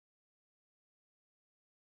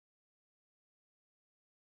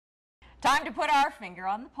Time to put our finger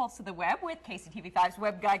on the pulse of the web with KCTV5's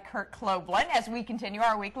web guy Kurt Kloblin as we continue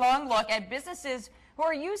our week-long look at businesses who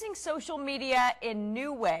are using social media in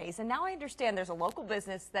new ways. And now I understand there's a local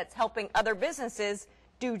business that's helping other businesses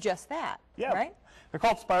do just that, yeah. Right? They're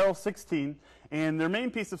called Spiral16, and their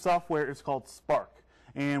main piece of software is called Spark.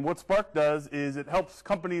 And what Spark does is it helps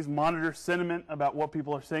companies monitor sentiment about what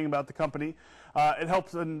people are saying about the company. It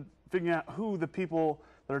helps in figuring out who the people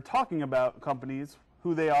that are talking about companies,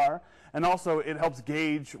 who they are, and also it helps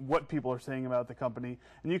gauge what people are saying about the company.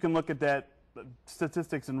 And you can look at that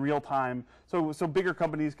statistics in real time, so bigger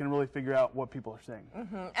companies can really figure out what people are saying.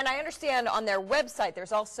 And I understand on their website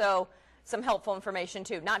there's also some helpful information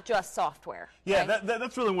too, not just software. Yeah, right?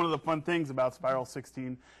 that's really one of the fun things about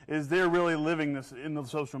Spiral16 is they're really living this in the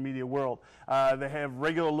social media world. They have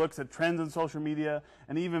regular looks at trends in social media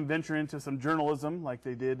and even venture into some journalism, like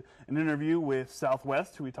they did an interview with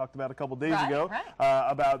Southwest, who we talked about a couple days ago,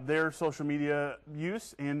 about their social media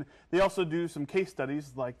use. And they also do some case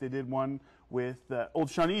studies, like they did one with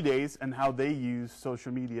Old Shawnee Days and how they use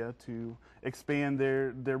social media to expand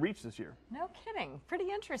their reach this year. No kidding.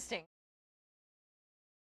 Pretty interesting.